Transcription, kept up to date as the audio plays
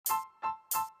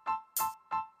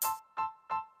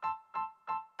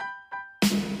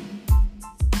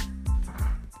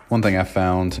One thing I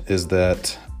found is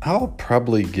that I'll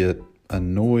probably get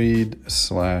annoyed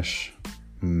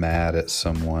 / mad at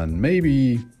someone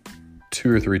maybe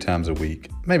 2 or 3 times a week.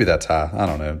 Maybe that's high. I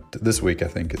don't know. This week I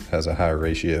think it has a higher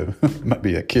ratio. It might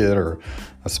be a kid or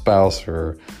a spouse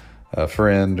or a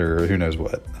friend or who knows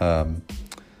what.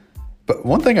 But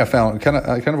one thing I found, kind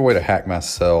of a way to hack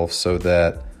myself so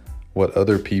that what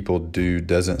other people do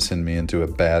doesn't send me into a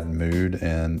bad mood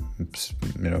and,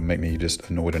 make me just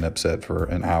annoyed and upset for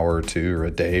an hour or two or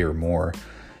a day or more,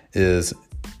 is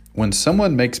when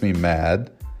someone makes me mad,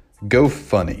 go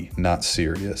funny, not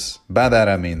serious. By that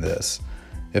I mean this.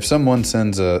 If someone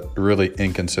sends a really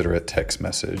inconsiderate text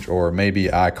message, or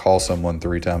maybe I call someone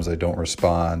 3 times, they don't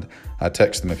respond, I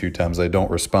text them a few times, they don't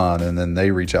respond, and then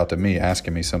they reach out to me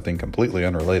asking me something completely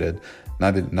unrelated,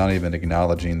 not even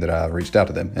acknowledging that I reached out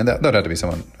to them. And that have to be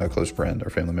someone, a close friend or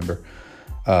family member.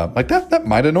 Like that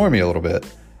might annoy me a little bit.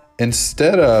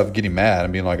 Instead of getting mad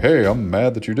and being like, hey, I'm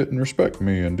mad that you didn't respect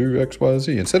me and do X, Y,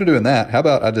 Z. Instead of doing that, how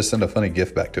about I just send a funny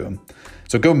gift back to them?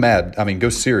 So go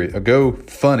serious, go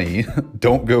funny,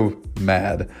 don't go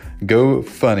mad. Go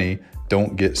funny,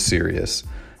 don't get serious.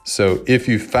 So if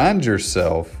you find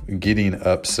yourself getting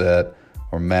upset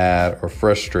or mad or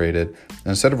frustrated,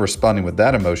 instead of responding with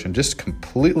that emotion, just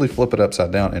completely flip it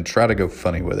upside down and try to go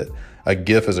funny with it. A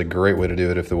GIF is a great way to do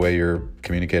it if the way you're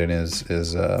communicating is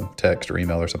text or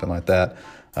email or something like that.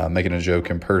 Making a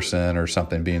joke in person or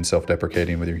something, being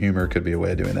self-deprecating with your humor could be a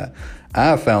way of doing that.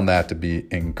 I've found that to be an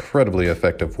incredibly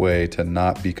effective way to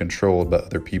not be controlled by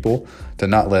other people, to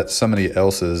not let somebody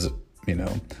else's,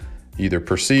 either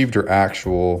perceived or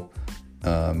actual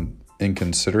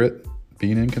inconsiderateness,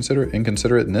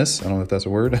 I don't know if that's a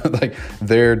word, like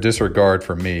their disregard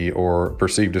for me or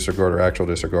perceived disregard or actual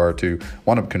disregard to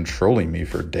wind up controlling me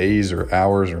for days or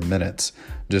hours or minutes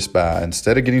just by,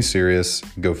 instead of getting serious,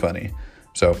 go funny.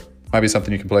 So might be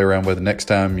something you can play around with. Next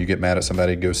time you get mad at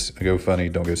somebody, go funny,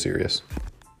 don't go serious.